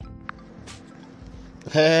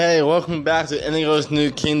Hey, welcome back to Indigo's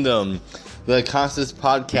New Kingdom, the Conscious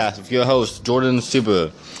Podcast with your host, Jordan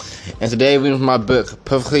Super. And today we're reading from my book,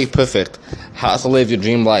 Perfectly Perfect, How to Live Your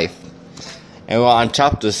Dream Life. And we're on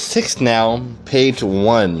chapter 6 now, page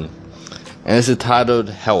 1. And this is titled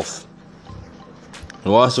Health.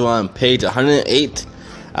 We're also on page 108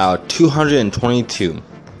 out of 222.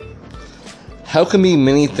 Health can be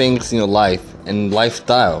many things in your life and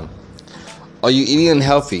lifestyle. Are you eating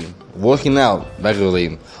healthy, working out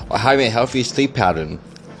regularly, or having a healthy sleep pattern?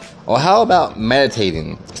 Or how about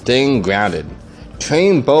meditating, staying grounded,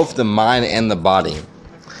 training both the mind and the body?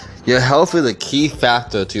 Your health is a key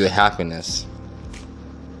factor to your happiness.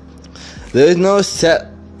 There is no set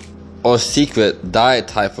or secret diet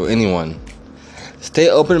type for anyone. Stay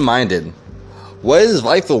open-minded. What is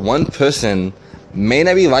right for one person may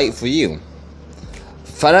not be right for you.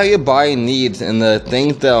 Find out your body needs and the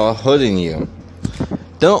things that are hurting you.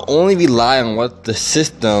 Don't only rely on what the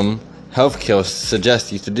system healthcare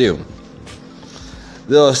suggests you to do.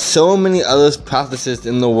 There are so many other practices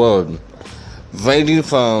in the world, ranging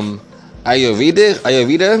from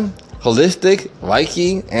Ayurveda, holistic,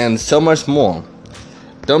 Reiki, and so much more.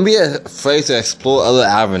 Don't be afraid to explore other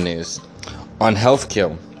avenues on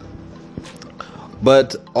healthcare.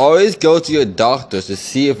 But always go to your doctor to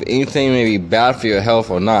see if anything may be bad for your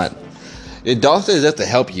health or not. Your doctor is there to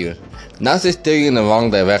help you, not to steer you in the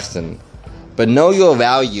wrong direction. But know your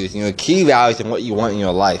values and your key values and what you want in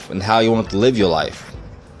your life and how you want to live your life.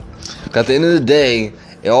 Because at the end of the day,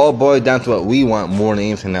 it all boils down to what we want more than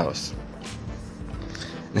anything else.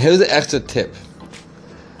 And here's an extra tip.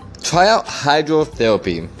 Try out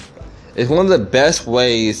hydrotherapy. It's one of the best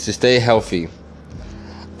ways to stay healthy.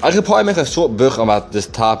 I could probably make a short book about this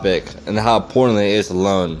topic and how important it is to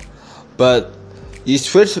learn. But you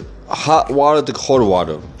switch hot water to cold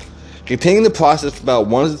water. Repeating the process for about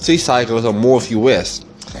 1 to 3 cycles or more if you wish.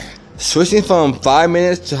 Switching from 5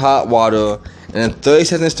 minutes to hot water and then 30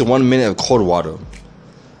 seconds to 1 minute of cold water.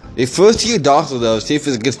 Refer to your doctor though, see if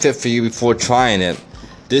it's a good fit for you before trying it.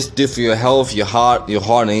 This is good for your health, your heart,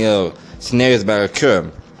 and your scenarios that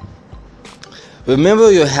occur.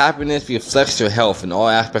 Remember, your happiness reflects your health in all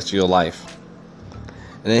aspects of your life.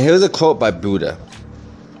 And then here's a quote by Buddha.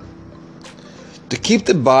 To keep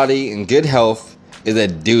the body in good health is a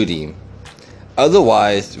duty.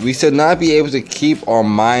 Otherwise, we should not be able to keep our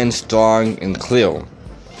mind strong and clear.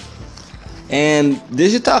 And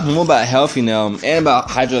this is talking more about health, and about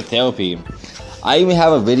hydrotherapy. I even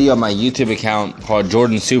have a video on my YouTube account called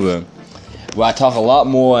Jordan Super, where I talk a lot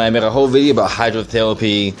more and I make a whole video about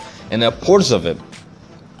hydrotherapy and the importance of it.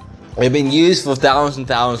 It's been used for thousands and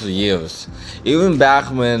thousands of years. Even back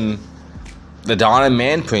when the dawn of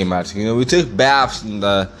man, pretty much. We took baths in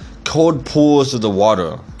the cold pools of the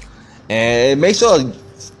water. And it makes our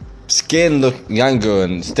skin look younger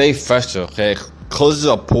and stay fresher. Okay? It closes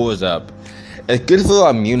our pores up. It's good for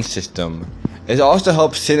our immune system. It also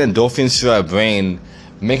helps send endorphins through our brain,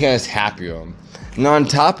 making us happier. And on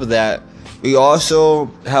top of that, we also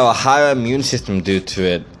have a higher immune system due to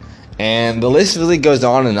it. And the list really goes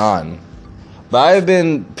on and on. But I've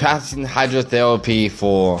been practicing hydrotherapy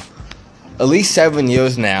for at least 7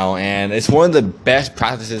 years now, and it's one of the best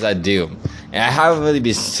practices I do. And I haven't really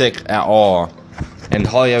been sick at all, and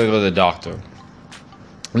hardly ever go to the doctor.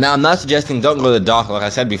 Now, I'm not suggesting don't go to the doctor, like I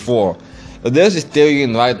said before. But there's a steer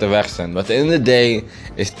in the right direction. But at the end of the day,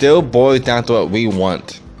 it still boils down to what we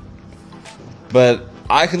want. But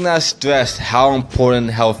I cannot stress how important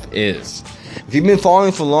health is. If you've been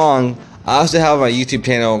following for long, I also have my YouTube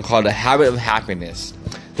channel called The Habit of Happiness,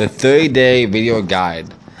 the 30-day video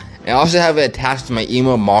guide. And I also have it attached to my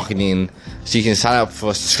email marketing so you can sign up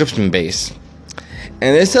for a subscription base.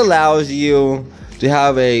 And this allows you to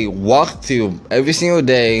have a walkthrough every single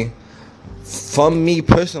day from me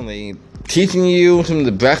personally, teaching you some of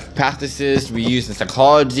the best practices we use in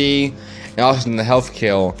psychology and also in the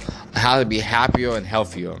healthcare on how to be happier and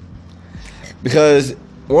healthier. Because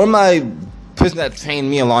one of my person that trained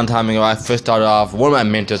me a long time ago, I first started off, one of my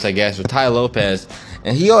mentors, I guess, was Tai Lopez,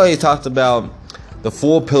 and he always talked about the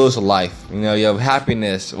 4 pillars of life. You have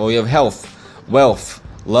happiness, or you have health, wealth,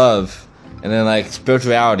 love, and then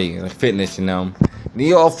spirituality, and fitness. You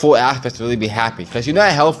need all 4 aspects to really be happy. Because you're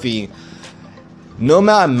not healthy, no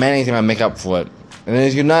amount of money is gonna make up for it. And then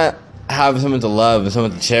if you're not having someone to love and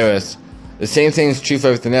someone to cherish, the same thing is true for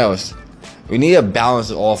everything else. We need a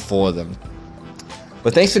balance of all 4 of them.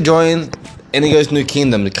 But thanks for joining Indigo's New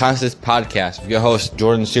Kingdom, the Conscious Podcast, with your host,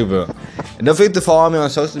 Jordan Super. And don't forget to follow me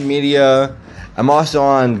on social media. I'm also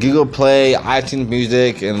on Google Play, iTunes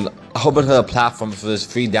Music, and a whole bunch of other platforms for this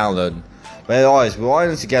free download. But as always, we're all in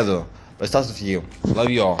this together. But it starts with you. Love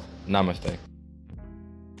you all. Namaste.